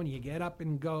starts going, you get up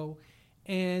and go,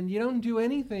 and you don't do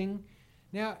anything.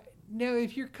 Now,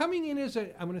 if you're coming in if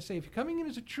you're coming in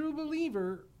as a true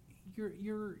believer,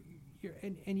 you're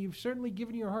and you've certainly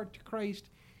given your heart to Christ,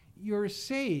 you're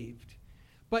saved.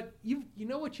 But you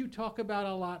know what you talk about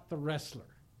a lot, the wrestler.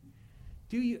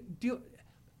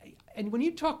 And when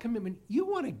you talk commitment, you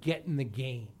want to get in the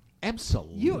game.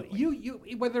 Absolutely. You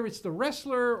whether it's the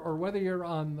wrestler or whether you're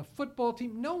on the football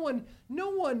team, no one's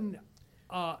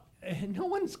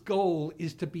goal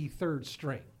is to be third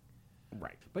string.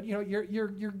 Right. But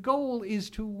your goal is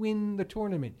to win the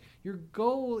tournament. Your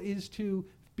goal is to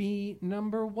be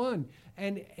number 1.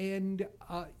 And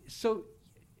so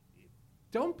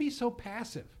don't be so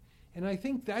passive. And I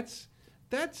think that's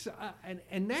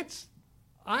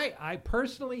I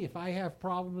personally, if I have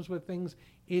problems with things,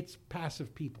 it's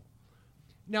passive people.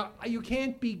 Now, you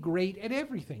can't be great at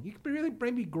everything. You can really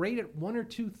be great at 1 or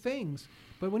 2 things,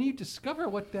 but when you discover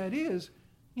what that is,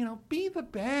 be the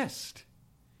best.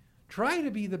 Try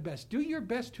to be the best. Do your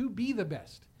best to be the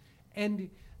best. And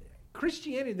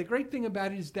Christianity, the great thing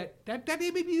about it is that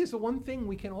maybe is the one thing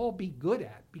we can all be good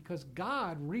at, because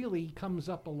God really comes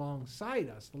up alongside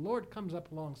us. The Lord comes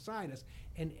up alongside us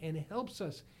and helps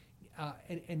us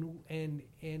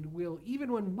and will,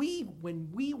 even when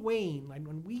we wane, and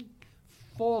when we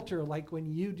falter, like when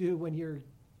you do when you're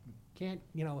can't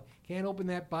open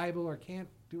that Bible, or can't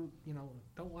do,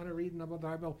 don't want to read another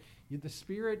Bible, the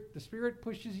Spirit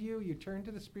pushes you. You turn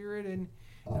to the Spirit, and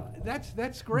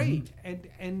that's great.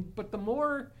 But the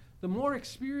more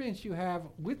experience you have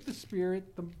with the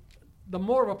Spirit, the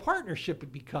more of a partnership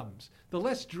it becomes. The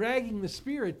less dragging the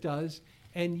Spirit does,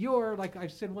 and you're, like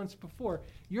I've said once before,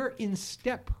 you're in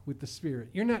step with the Spirit.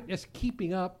 You're not just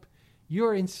keeping up;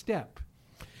 you're in step.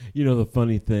 The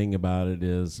funny thing about it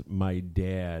is, my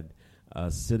dad,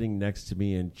 sitting next to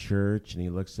me in church, and he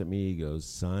looks at me, he goes,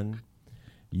 "Son,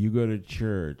 you go to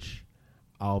church,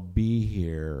 I'll be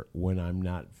here when I'm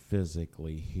not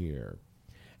physically here."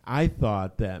 I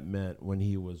thought that meant when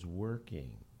he was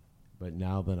working, but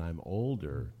now that I'm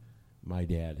older, my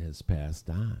dad has passed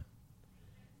on,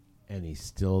 and he's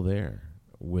still there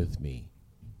with me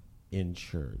in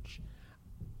church.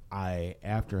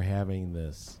 After having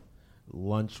this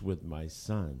lunch with my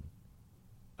son,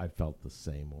 I felt the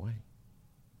same way.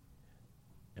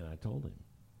 And I told him,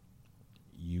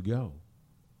 "You go.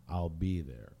 I'll be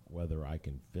there, whether I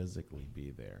can physically be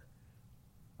there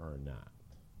or not."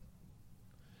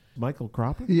 Michael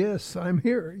Cropper? Yes, I'm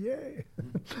here. Yay.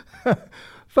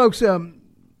 Folks,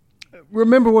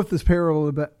 remember what this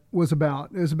parable was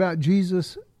about. It was about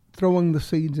Jesus throwing the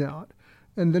seeds out.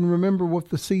 And then remember what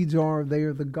the seeds are. They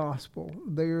are the gospel.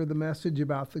 They are the message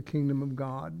about the kingdom of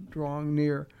God drawing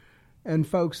near. And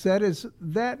folks, that is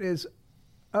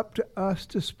up to us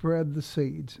to spread the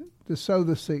seeds, to sow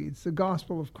the seeds, the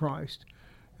gospel of Christ,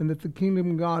 and that the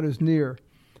kingdom of God is near.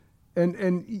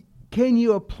 And can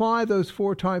you apply those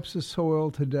 4 types of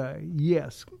soil today?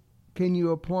 Yes. Can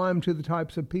you apply them to the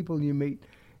types of people you meet?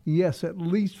 Yes, at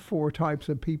least 4 types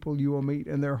of people you will meet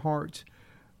in their hearts.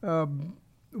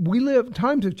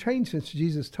 Times have changed since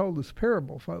Jesus told this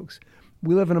parable, folks.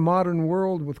 We live in a modern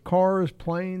world with cars,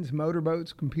 planes,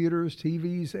 motorboats, computers,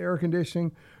 TVs, air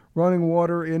conditioning, running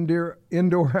water, indoor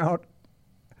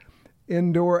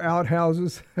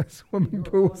outhouses, swimming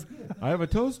pools. I have a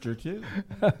toaster, too.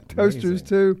 Toasters,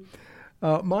 too.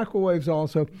 Microwaves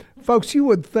also. Folks, you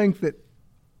would think that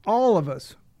all of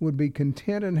us would be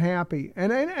content and happy.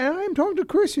 And I'm talking to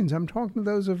Christians. I'm talking to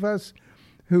those of us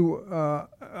who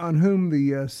on whom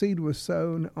the seed was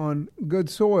sown on good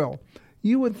soil.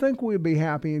 You would think we'd be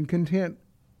happy and content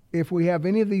if we have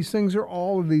any of these things or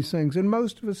all of these things. And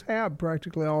most of us have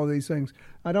practically all of these things.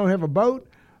 I don't have a boat,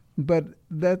 but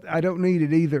that I don't need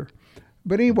it either.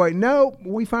 But anyway, no,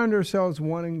 we find ourselves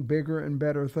wanting bigger and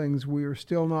better things. We are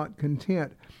still not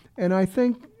content. And I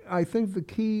think the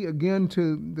key, again,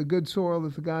 to the good soil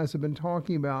that the guys have been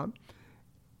talking about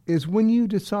is when you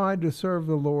decide to serve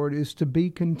the Lord is to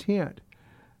be content.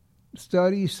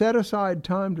 Set aside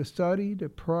time to study, to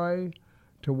pray,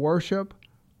 to worship,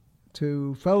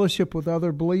 to fellowship with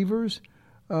other believers.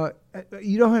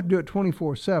 You don't have to do it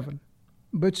 24/7,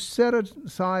 but set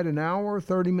aside an hour,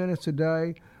 30 minutes a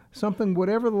day, something,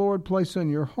 whatever the Lord places on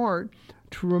your heart,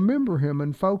 to remember Him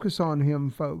and focus on Him,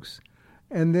 folks.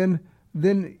 And then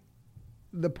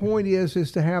the point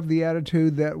is to have the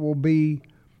attitude that will be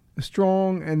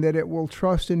strong and that it will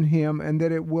trust in Him and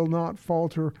that it will not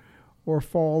falter or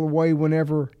fall away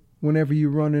whenever you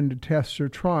run into tests or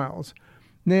trials.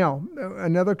 Now,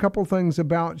 another couple things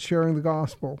about sharing the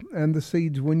gospel and the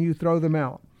seeds when you throw them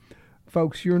out.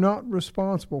 Folks, you're not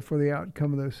responsible for the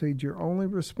outcome of those seeds. You're only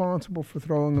responsible for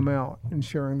throwing them out and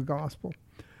sharing the gospel.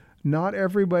 Not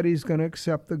everybody's going to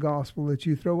accept the gospel that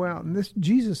you throw out. And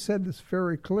Jesus said this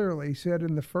very clearly. He said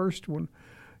in the first one,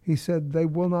 He said, they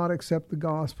will not accept the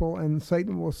gospel, and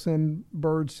Satan will send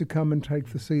birds to come and take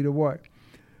the seed away.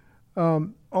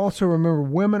 Also remember,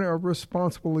 women are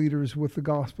responsible leaders with the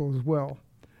gospel as well.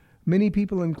 Many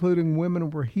people, including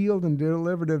women, were healed and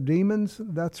delivered of demons.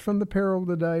 That's from the parable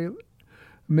today.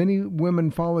 Many women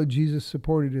followed Jesus,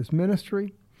 supported His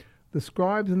ministry. The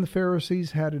scribes and the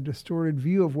Pharisees had a distorted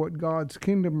view of what God's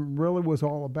kingdom really was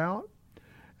all about,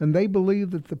 and they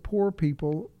believed that the poor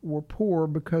people were poor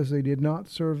because they did not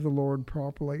serve the Lord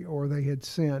properly or they had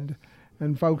sinned.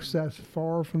 And folks, that's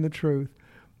far from the truth.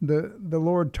 The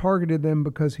Lord targeted them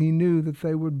because He knew that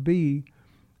they would be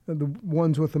the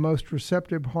ones with the most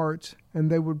receptive hearts, and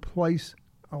they would place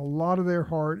a lot of their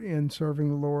heart in serving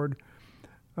the Lord.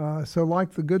 So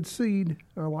like the good seed,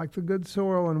 or like the good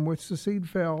soil in which the seed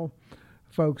fell,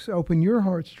 folks, open your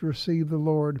hearts to receive the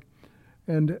Lord.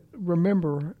 And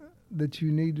remember that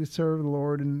you need to serve the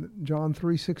Lord. In John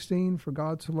 3:16, for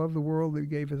God so loved the world that He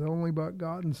gave His only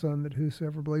begotten Son, that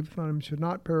whosoever believeth on Him should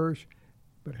not perish,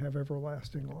 but have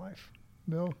everlasting life.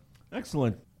 Bill?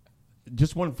 Excellent.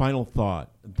 just one final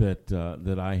thought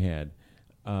that I had.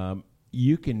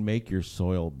 You can make your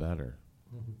soil better,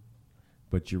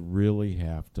 but you really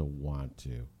have to want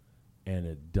to, and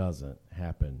it doesn't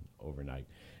happen overnight.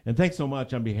 And thanks so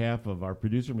much on behalf of our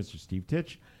producer, Mr. Steve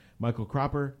Titch, Michael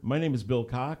Cropper. My name is Bill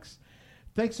Cox.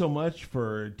 Thanks so much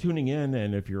for tuning in,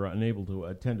 and if you're unable to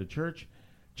attend a church,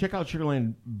 check out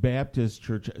Sugarland Baptist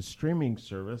Church streaming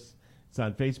service. It's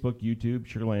on Facebook, YouTube,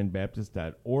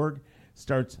 sugarlandbaptist.org.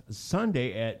 Starts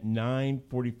Sunday at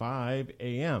 9:45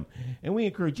 a.m. And we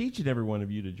encourage each and every one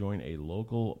of you to join a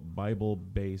local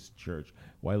Bible-based church.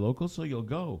 Why local? So you'll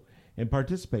go and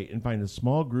participate and find a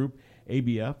small group,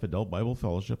 ABF, Adult Bible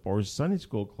Fellowship, or Sunday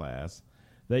school class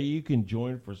that you can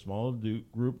join for small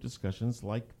group discussions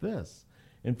like this.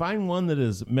 And find one that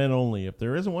is men only. If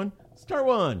there isn't one, start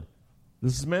one.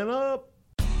 This is Man Up.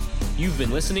 You've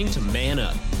been listening to Man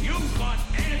Up. You want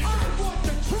answers. I want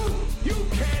the truth. You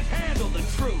can't handle the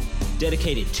truth.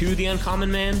 Dedicated to the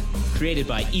uncommon man, created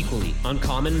by equally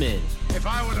uncommon men. If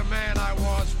I were the man I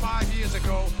was 5 years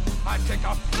ago, I'd take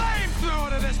a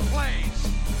flamethrower to this place.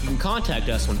 You can contact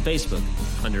us on Facebook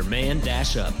under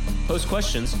Man-Up. Post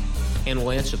questions, and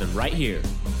we'll answer them right here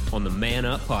on the Man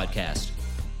Up Podcast.